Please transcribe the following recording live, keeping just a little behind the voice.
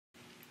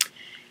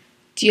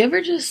Do you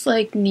ever just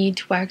like need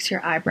to wax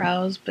your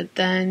eyebrows, but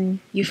then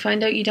you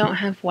find out you don't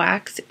have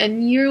wax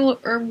and you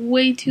are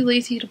way too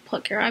lazy to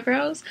pluck your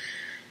eyebrows,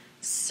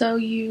 so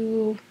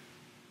you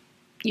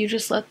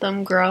just let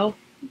them grow?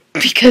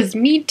 Because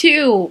me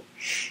too.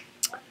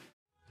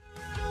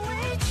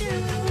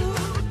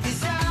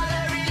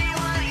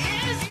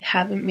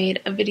 Haven't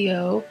made a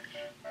video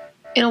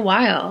in a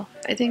while.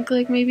 I think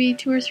like maybe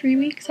 2 or 3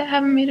 weeks I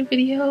haven't made a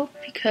video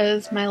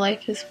because my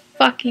life is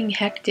fucking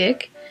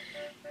hectic.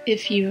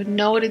 If you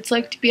know what it's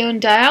like to be on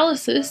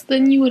dialysis,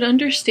 then you would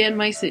understand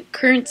my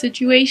current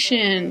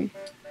situation.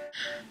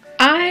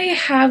 I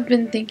have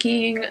been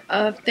thinking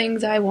of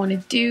things I want to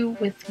do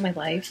with my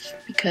life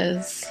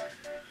because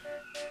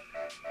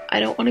I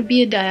don't want to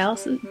be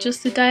just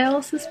a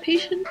dialysis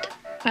patient.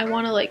 I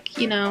want to, like,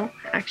 you know,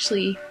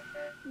 actually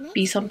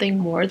be something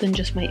more than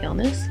just my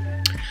illness.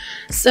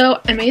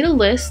 So I made a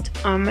list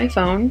on my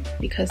phone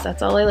because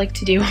that's all I like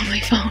to do on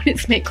my phone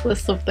is make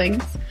lists of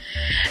things.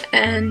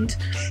 And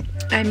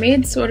I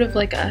made sort of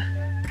like a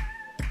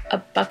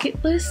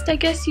bucket list, I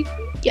guess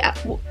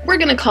we're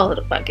gonna call it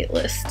a bucket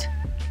list.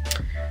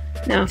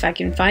 Now if I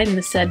can find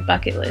the said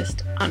bucket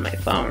list on my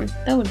phone,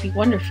 that would be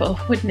wonderful,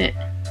 wouldn't it?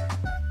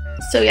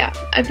 So yeah,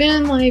 I've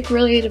been like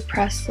really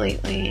depressed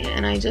lately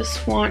and I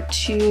just want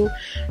to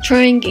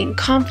try and gain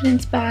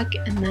confidence back,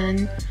 and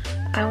then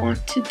I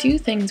want to do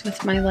things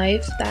with my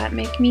life that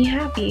make me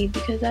happy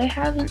because I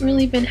haven't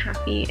really been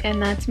happy,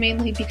 and that's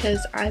mainly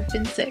because I've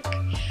been sick.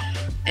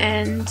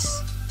 And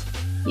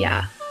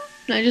yeah,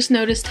 I just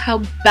noticed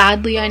how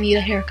badly I need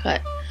a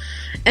haircut.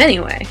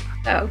 Anyway,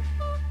 so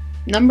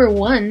number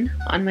 1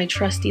 on my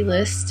trusty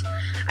list,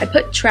 I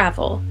put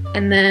travel,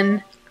 and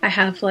then I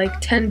have like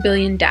 10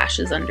 billion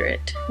dashes under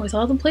it with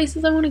all the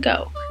places I want to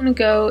go. I want to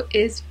go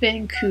is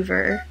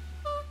Vancouver,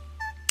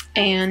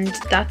 and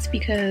that's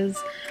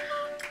because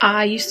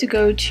I used to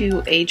go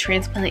to a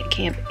transplant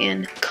camp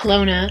in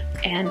Kelowna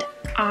and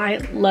I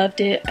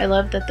loved it. I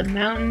loved that the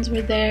mountains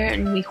were there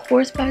and we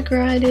horseback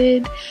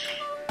rided.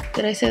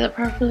 Did I say that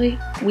properly?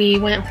 We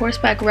went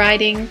horseback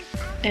riding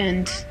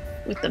and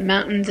with the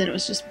mountains, and it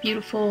was just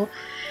beautiful,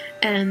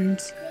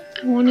 and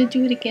I want to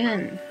do it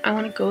again. I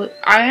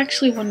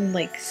actually want to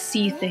like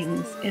see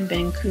things in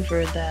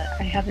Vancouver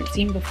that I haven't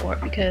seen before,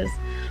 because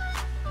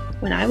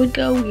when I would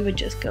go, we would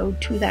just go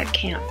to that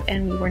camp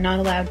and we were not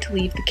allowed to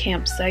leave the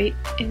campsite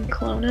in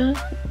Kelowna.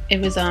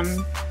 It was,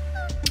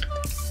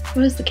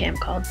 what is the camp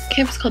called? The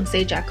camp is called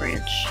Zajac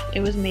Ranch. It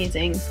was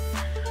amazing.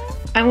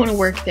 I want to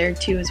work there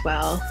too as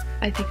well.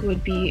 I think it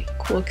would be a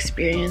cool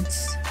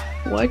experience.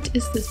 What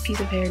is this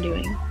piece of hair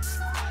doing?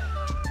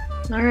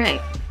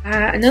 Alright.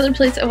 Another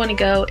place I want to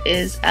go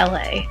is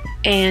LA,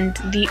 and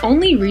the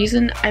only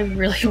reason I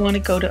really want to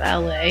go to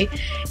LA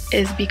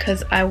is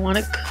because I want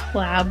to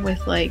collab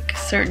with like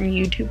certain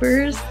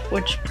YouTubers,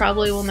 which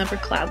probably will never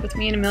collab with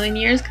me in a million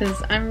years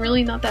because I'm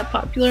really not that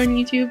popular on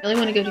YouTube. I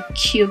really want to go to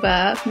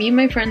Cuba. Me and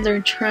my friends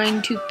are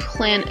trying to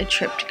plan a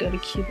trip to go to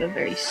Cuba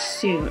very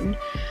soon,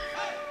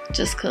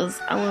 just because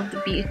I love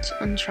the beach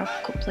and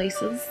tropical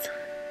places.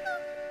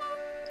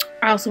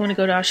 I also want to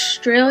go to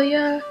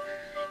Australia,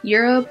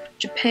 Europe,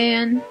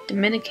 Japan,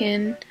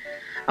 Dominican.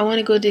 I want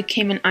to go to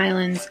Cayman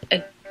Islands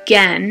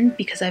again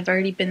because I've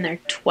already been there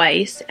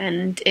twice,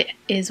 and it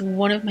is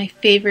one of my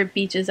favorite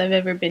beaches I've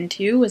ever been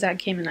to was at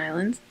Cayman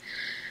Islands.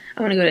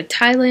 I want to go to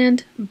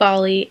Thailand,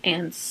 Bali,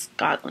 and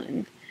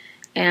Scotland.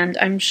 And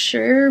I'm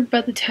sure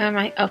by the time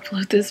I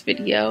upload this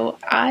video,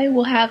 I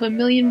will have a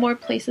million more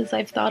places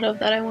I've thought of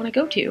that I want to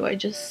go to. I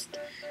just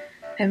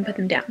haven't put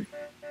them down.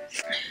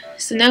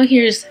 So now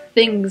here's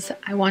things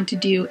I want to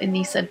do in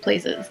these said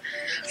places,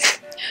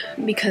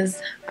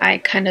 because I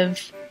kind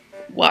of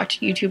watch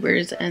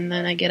YouTubers and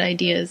then I get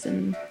ideas,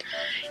 and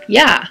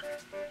yeah.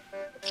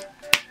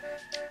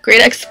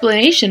 Great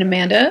explanation,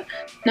 Amanda.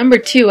 Number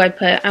 2,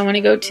 I want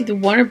to go to the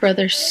Warner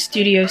Brothers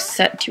Studio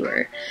set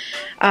tour.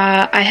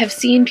 I have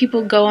seen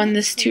people go on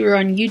this tour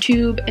on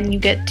YouTube, and you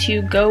get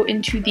to go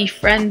into the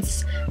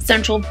Friends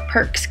Central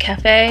Perks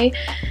Cafe.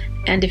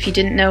 And if you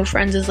didn't know,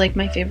 Friends is like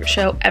my favorite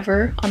show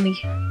ever on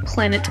the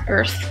planet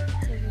Earth.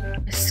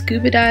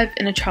 Scuba dive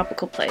in a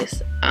tropical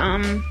place.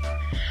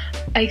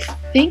 I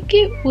think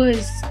it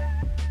was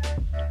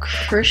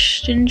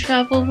Christian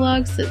travel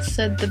vlogs that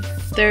said that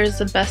there's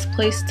the best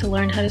place to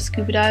learn how to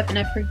scuba dive, and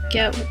I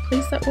forget what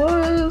place that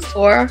was.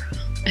 Or,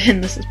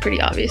 and this is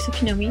pretty obvious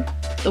if you know me,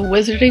 the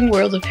Wizarding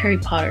World of Harry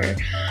Potter.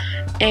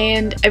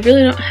 And I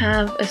really don't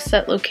have a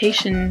set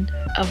location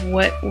of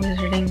what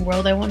Wizarding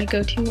World I want to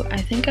go to. I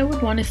think I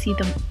would want to see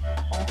them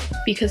all,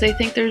 because I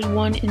think there's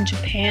one in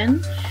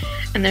Japan,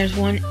 and there's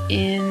one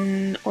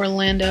in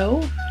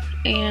Orlando,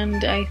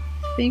 and I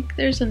think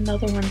there's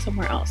another one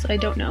somewhere else. I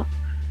don't know.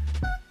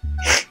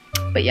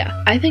 But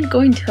yeah, I think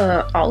going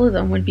to all of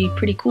them would be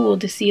pretty cool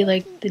to see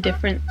like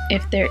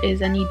if there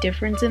is any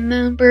difference in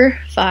them. Number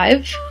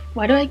 5,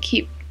 why do I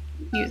keep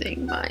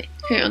using my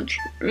hand?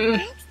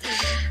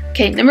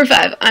 Okay, number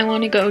 5, I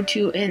want to go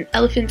to an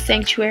elephant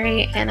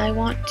sanctuary and I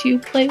want to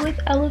play with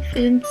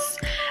elephants.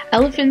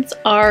 Elephants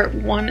are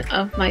one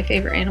of my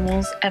favorite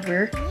animals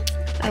ever.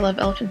 I love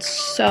elephants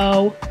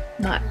so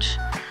much.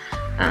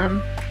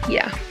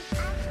 Yeah,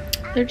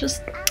 they're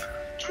just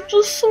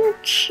so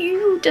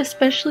cute,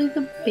 especially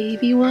the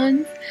baby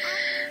ones.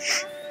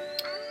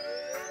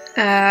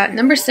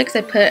 Number 6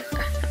 I put,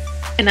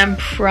 and I'm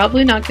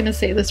probably not gonna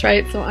say this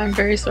right, so I'm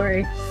very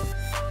sorry.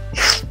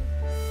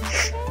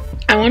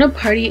 I want to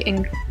party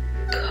in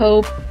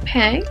Koh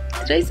Pang.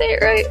 Did I say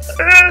it right?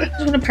 I just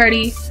want to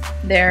party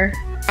there.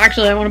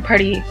 Actually, I want to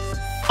party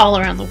all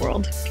around the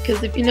world,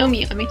 because if you know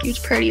me, I'm a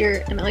huge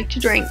partier and I like to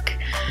drink.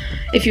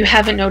 If you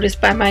haven't noticed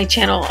by my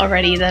channel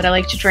already that I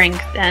like to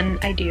drink, then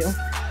I do.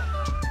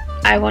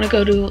 I want to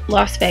go to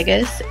Las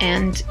Vegas,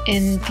 and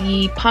in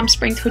the Palm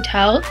Springs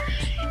Hotel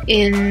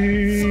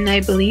in, I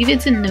believe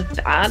it's in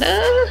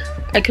Nevada?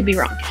 I could be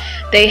wrong.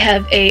 They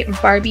have a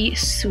Barbie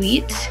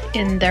suite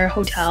in their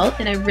hotel,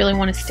 and I really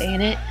want to stay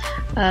in it.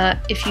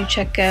 If you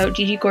check out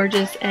Gigi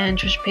Gorgeous and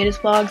Trisha Paytas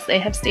vlogs, they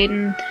have stayed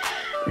in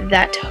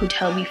that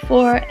hotel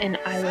before, and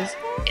I was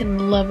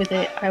in love with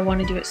it. I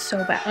want to do it so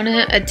bad. I want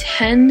to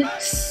attend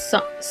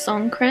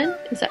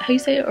Songkran. Is that how you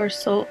say it? Or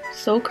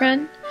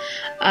Songkran?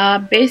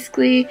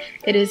 Basically,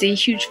 it is a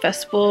huge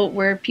festival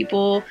where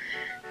people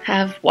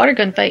have water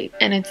gun fight,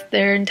 and it's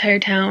their entire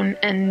town,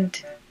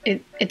 and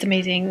it's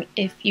amazing.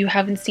 If you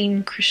haven't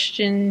seen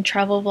Christian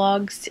travel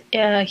vlogs,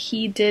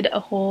 he did a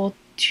whole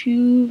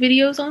 2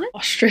 videos on it.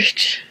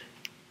 Ostrich.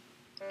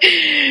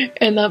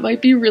 And that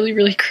might be really,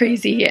 really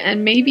crazy,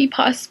 and maybe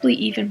possibly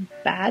even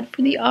bad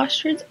for the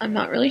ostrich. I'm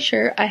not really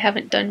sure. I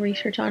haven't done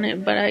research on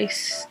it, but I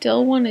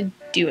still want to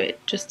do it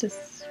just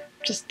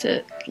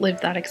to live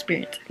that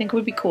experience. I think it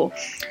would be cool.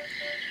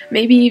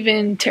 Maybe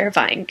even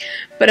terrifying,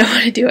 but I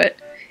want to do it.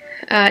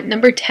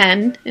 Number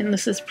 10, and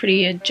this is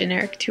pretty a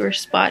generic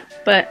tourist spot,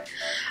 but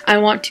I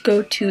want to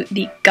go to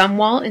the gum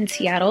wall in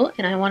Seattle,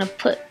 and I want to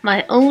put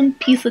my own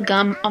piece of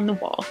gum on the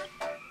wall.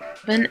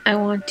 Then I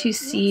want to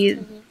see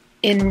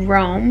in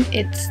Rome,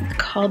 it's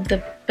called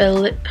the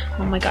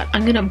oh my god,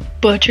 I'm gonna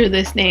butcher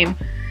this name.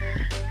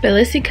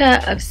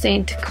 Basilica of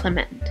Saint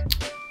Clement.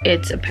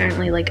 It's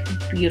apparently like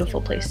a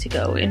beautiful place to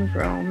go in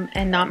Rome,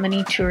 and not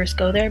many tourists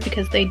go there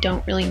because they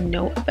don't really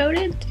know about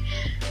it.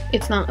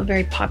 It's not a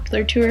very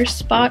popular tourist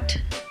spot.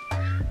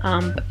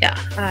 But yeah,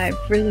 I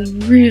really,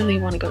 really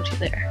want to go to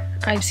there.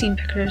 I've seen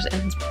pictures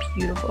and it's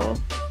beautiful.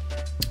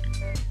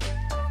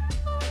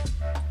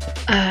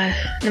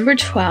 Number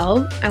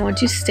 12, I want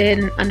to stay at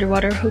an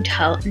underwater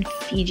hotel in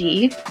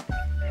Fiji,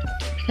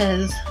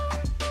 because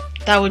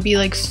that would be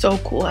like so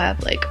cool. I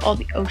have like all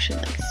the ocean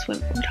like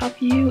swim on top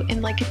of you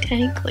in like a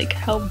tank. Like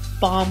how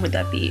bomb would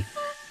that be?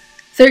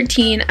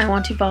 13, I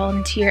want to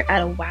volunteer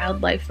at a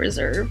wildlife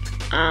reserve,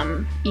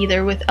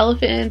 either with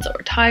elephants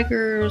or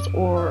tigers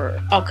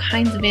or all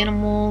kinds of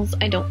animals.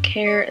 I don't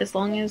care as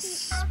long as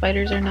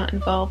spiders are not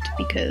involved,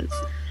 because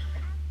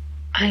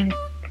I'm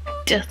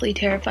deathly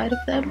terrified of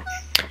them.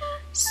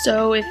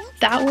 So if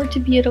that were to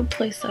be at a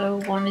place I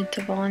wanted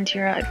to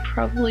volunteer at, I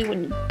probably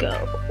wouldn't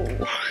go.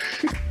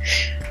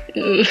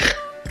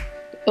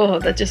 Oh,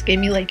 that just gave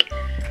me like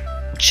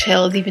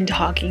chills even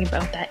talking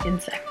about that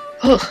insect.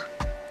 Ugh.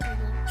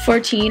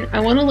 14, I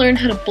want to learn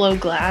how to blow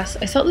glass.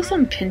 I saw this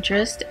on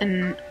Pinterest,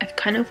 and I've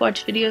kind of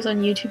watched videos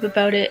on YouTube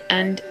about it,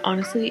 and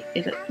honestly,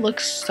 it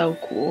looks so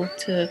cool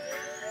to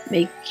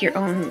make your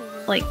own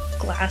like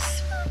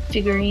glass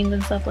figurines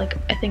and stuff. Like,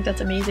 I think that's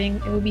amazing.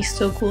 It would be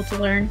so cool to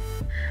learn.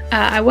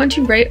 I want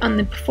to write on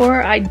the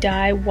Before I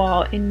Die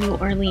wall in New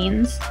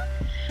Orleans.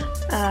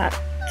 It's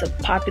a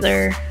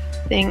popular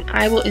thing.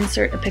 I will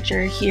insert a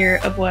picture here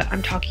of what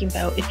I'm talking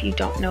about if you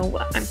don't know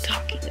what I'm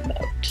talking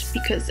about,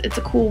 because it's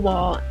a cool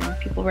wall and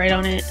people write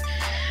on it.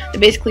 They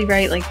basically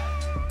write like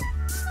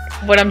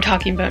what I'm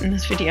talking about in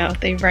this video.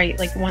 They write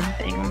like one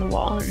thing on the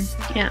wall, and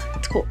yeah,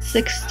 it's cool.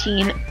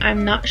 16,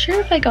 I'm not sure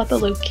if I got the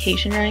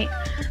location right,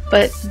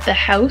 but the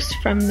house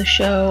from the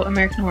show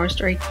American Horror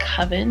Story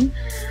Coven,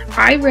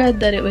 I read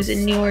that it was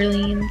in New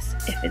Orleans.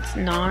 If it's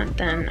not,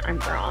 then I'm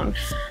wrong,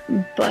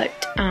 but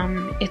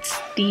it's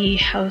the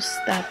house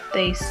that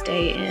they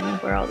stay in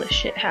where all the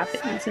shit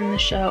happens in the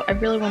show. I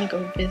really want to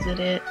go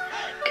visit it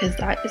because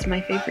that is my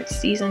favorite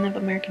season of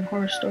American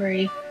Horror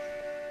Story.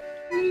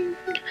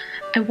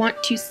 I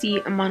want to see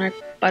a monarch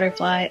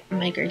butterfly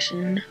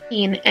migration,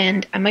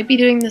 and I might be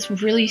doing this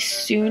really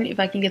soon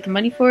if I can get the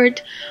money for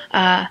it.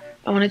 I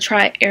want to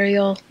try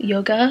aerial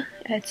yoga.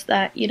 It's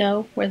that, you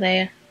know,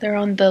 where they're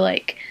on the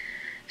like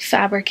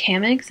fabric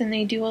hammocks and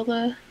they do all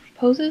the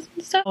poses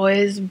and stuff.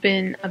 Always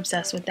been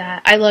obsessed with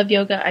that. I love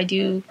yoga. I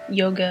do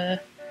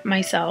yoga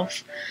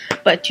myself,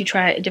 but to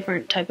try a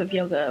different type of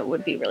yoga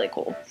would be really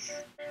cool.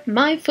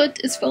 My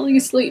foot is falling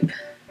asleep.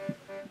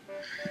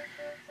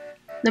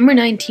 Number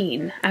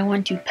 19, I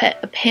want to pet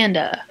a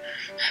panda.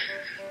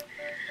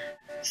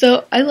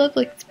 So I love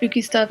like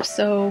spooky stuff,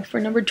 so for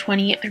number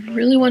 20, I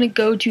really want to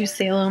go to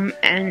Salem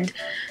and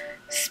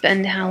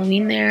spend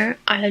Halloween there.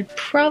 I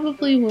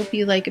probably will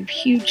be like a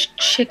huge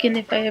chicken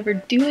if I ever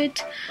do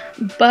it,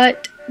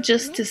 but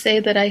just to say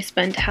that I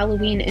spent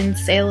Halloween in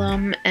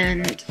Salem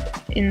and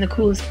in the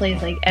coolest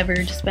place like ever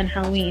to spend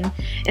Halloween,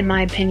 in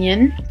my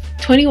opinion.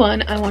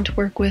 21, I want to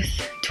work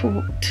with,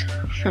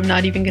 I'm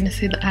not even going to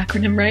say the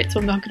acronym right, so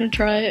I'm not going to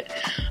try it,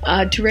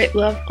 To Write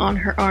Love on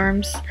Her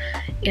Arms.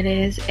 It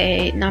is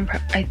a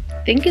non-profit, I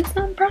think it's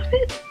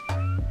non-profit?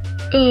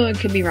 I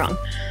could be wrong.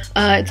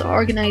 It's an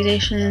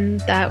organization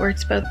that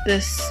works about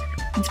this,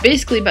 it's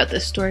basically about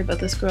this story about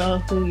this girl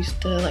who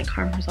used to like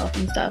harm herself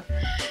and stuff.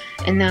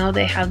 And now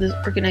they have this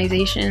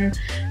organization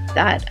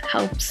that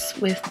helps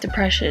with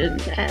depression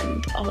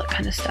and all that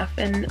kind of stuff.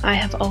 And I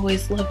have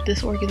always loved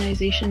this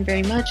organization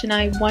very much, and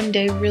I one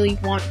day really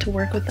want to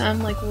work with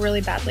them, like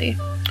really badly.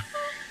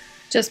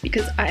 Just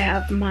because I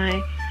have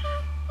my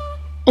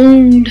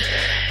own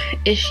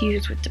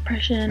issues with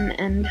depression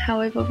and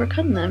how I've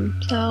overcome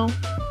them. So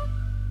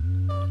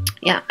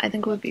yeah, I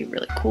think it would be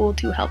really cool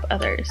to help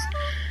others.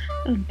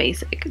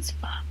 Basic as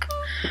fuck.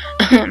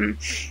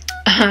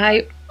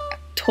 I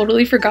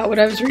totally forgot what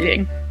I was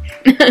reading.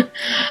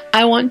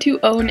 I want to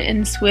own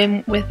and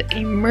swim with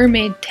a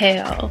mermaid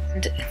tail.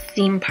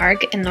 Theme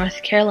park in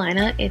North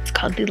Carolina. It's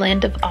called the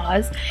Land of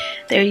Oz.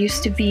 There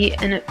used to be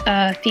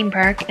a theme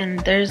park, and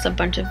there's a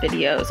bunch of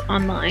videos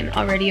online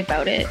already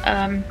about it.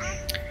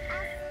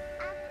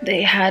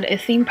 They had a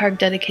theme park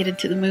dedicated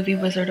to the movie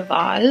Wizard of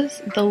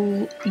Oz.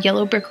 The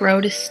Yellow Brick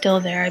Road is still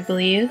there, I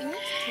believe,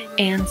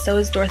 and so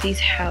is Dorothy's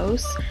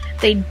house.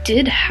 They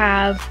did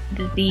have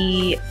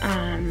the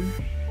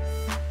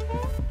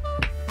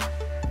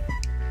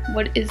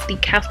what is the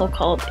castle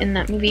called in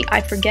that movie? I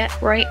forget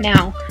right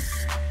now.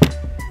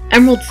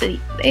 Emerald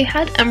City. They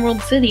had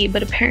Emerald City,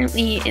 but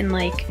apparently in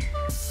like,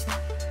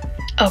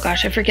 oh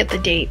gosh, I forget the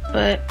date,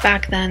 but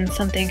back then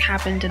something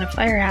happened and a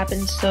fire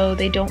happened, so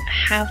they don't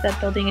have that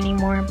building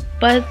anymore.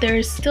 But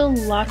there's still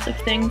lots of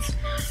things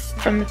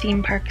from the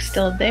theme park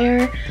still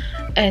there.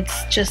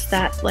 It's just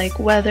that like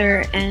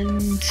weather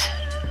and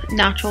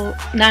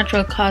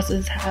natural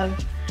causes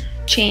have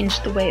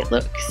changed the way it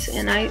looks,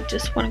 and I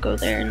just want to go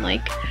there. And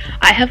like,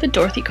 I have a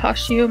Dorothy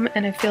costume,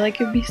 and I feel like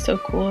it'd be so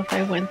cool if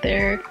I went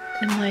there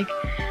and like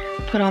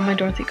put on my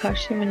Dorothy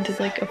costume and did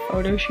like a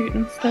photo shoot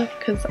and stuff,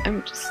 because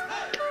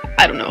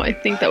I don't know, I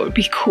think that would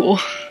be cool.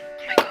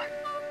 Oh my god.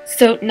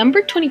 So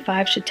number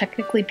 25 should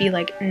technically be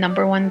like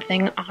 #1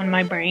 thing on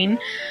my brain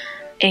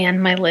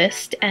and my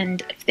list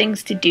and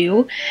things to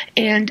do,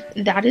 and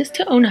that is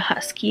to own a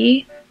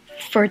husky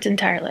for its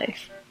entire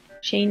life.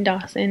 Shane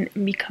Dawson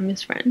and become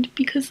his friend,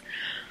 because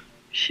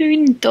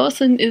Shane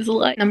Dawson is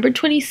like. Number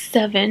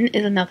 27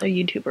 is another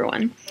YouTuber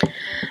one,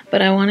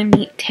 but I want to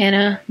meet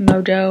Tana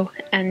Mojo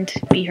and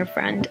be her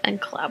friend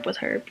and collab with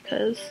her,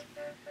 because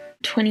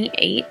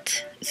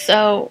 28.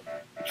 So,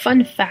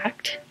 fun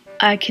fact,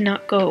 I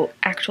cannot go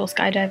actual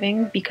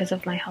skydiving because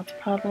of my health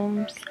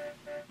problems.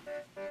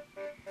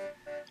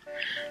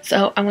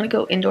 So I want to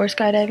go indoor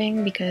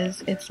skydiving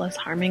because it's less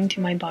harming to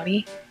my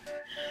body.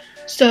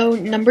 So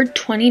number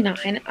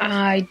 29,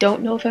 I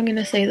don't know if I'm going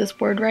to say this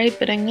word right,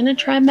 but I'm going to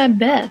try my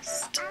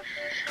best.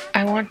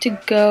 I want to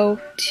go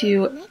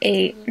to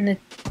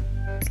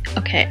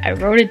okay, I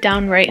wrote it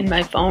down right in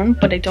my phone,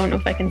 but I don't know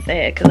if I can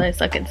say it because I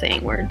suck at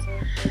saying words.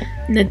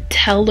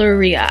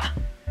 Nutelleria.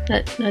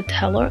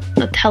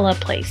 Nutella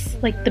place.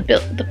 Like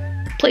the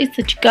place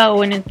that you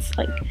go and it's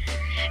like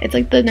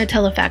the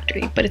Nutella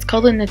factory, but it's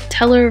called a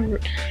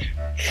Nutella.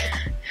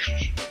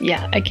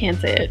 Yeah, I can't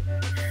say it.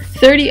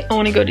 30, I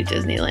want to go to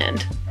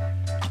Disneyland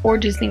or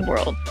Disney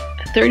World.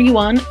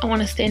 31, I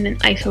want to stay in an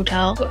ice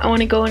hotel. I want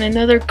to go on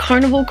another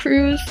Carnival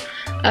cruise.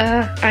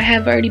 I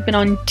have already been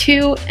on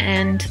 2,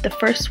 and the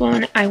first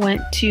one I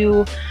went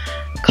to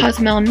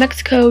Cozumel in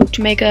Mexico,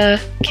 Jamaica,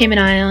 Cayman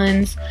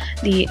Islands.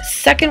 The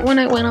second one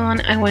I went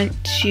on, I went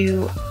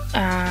to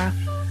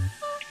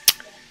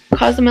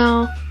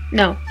Cozumel,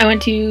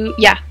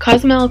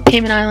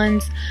 Cayman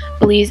Islands,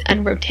 Belize,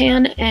 and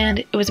Roatan, and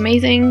it was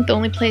amazing. The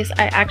only place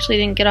I actually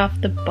didn't get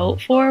off the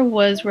boat for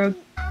was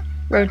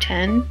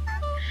Roatan.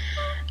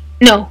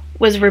 No,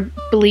 was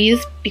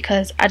Belize,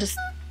 because I just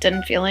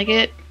didn't feel like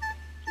it.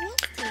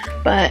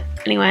 But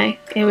anyway,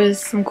 it was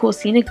some cool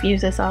scenic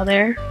views I saw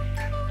there.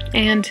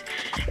 And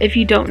if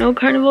you don't know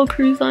Carnival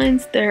Cruise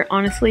Lines, they're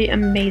honestly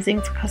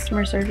amazing for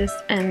customer service,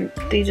 and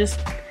they just,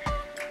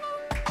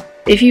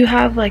 if you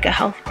have like a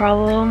health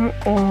problem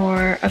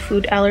or a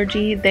food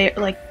allergy, they're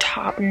like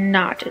top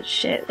notch at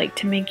shit, like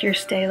to make your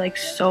stay like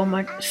so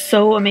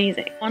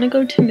amazing. I want to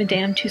go to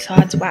Madame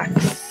Tussauds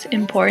Wax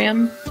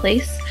Emporium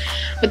place,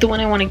 but the one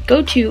I want to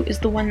go to is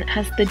the one that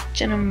has the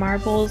Jenna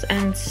Marbles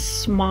and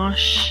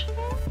Smosh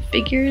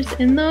figures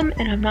in them,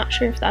 and I'm not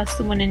sure if that's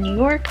the one in New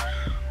York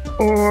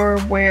or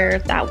where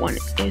that one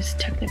is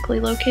technically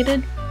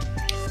located.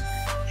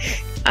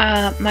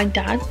 My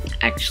dad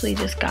actually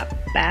just got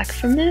back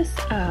from this.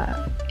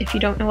 If you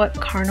don't know what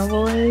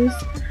Carnival is,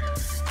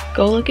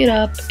 go look it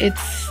up.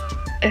 It's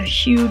a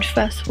huge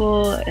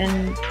festival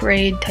and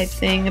parade type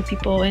thing of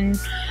people in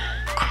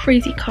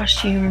crazy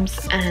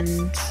costumes,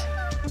 and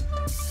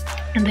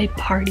and they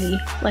party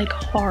like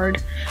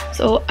hard.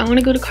 So I want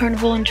to go to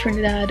Carnival in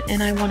Trinidad,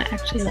 and I want to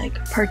actually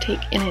like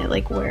partake in it,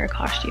 like wear a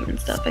costume and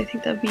stuff. I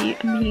think that'd be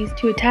amazing.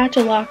 To attach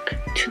a lock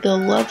to the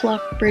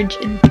Lovelock Bridge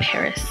in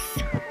Paris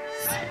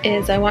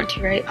is I want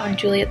to write on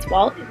Juliet's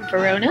wall in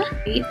Verona.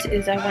 8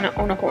 is I want to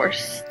own a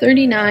horse.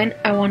 39,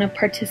 I want to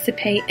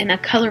participate in a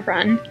color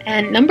run.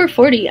 And number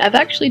 40, I've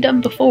actually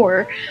done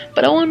before,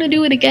 but I want to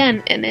do it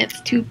again, and it's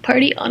to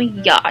party on a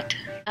yacht.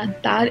 And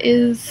that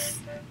is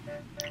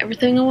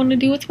everything I want to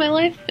do with my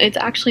life. It's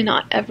actually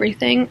not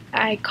everything.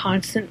 I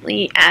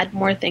constantly add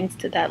more things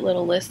to that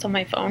little list on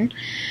my phone.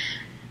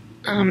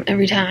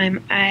 Every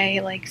time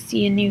I like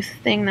see a new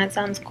thing that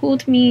sounds cool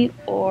to me,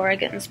 or I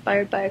get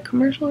inspired by a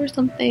commercial or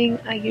something,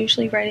 I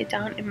usually write it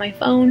down in my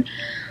phone.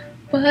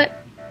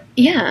 But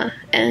yeah,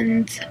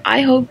 and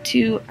I hope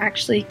to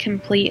actually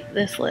complete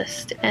this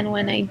list, and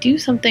when I do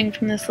something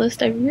from this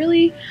list, I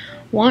really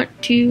want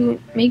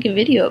to make a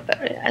video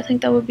about it. I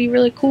think that would be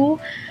really cool,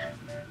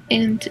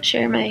 and to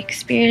share my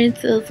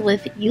experiences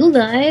with you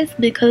guys,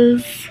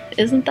 because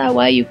isn't that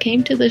why you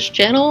came to this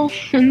channel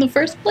in the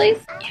first place?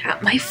 Yeah,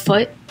 my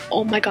foot,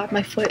 oh my god,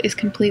 my foot is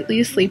completely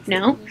asleep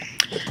now,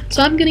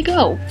 so I'm gonna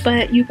go.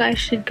 But you guys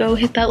should go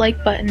hit that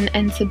like button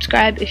and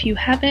subscribe if you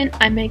haven't.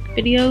 I make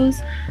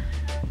videos.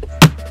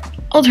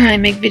 I'll try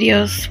and make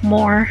videos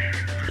more.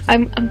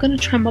 I'm gonna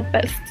try my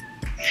best.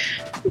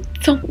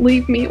 Don't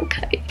leave me,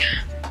 okay?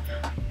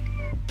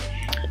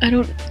 I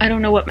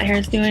don't know what my hair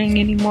is doing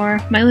anymore.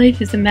 My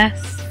life is a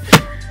mess.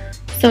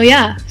 So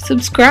yeah,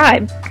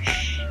 subscribe.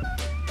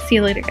 See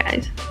you later,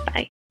 guys.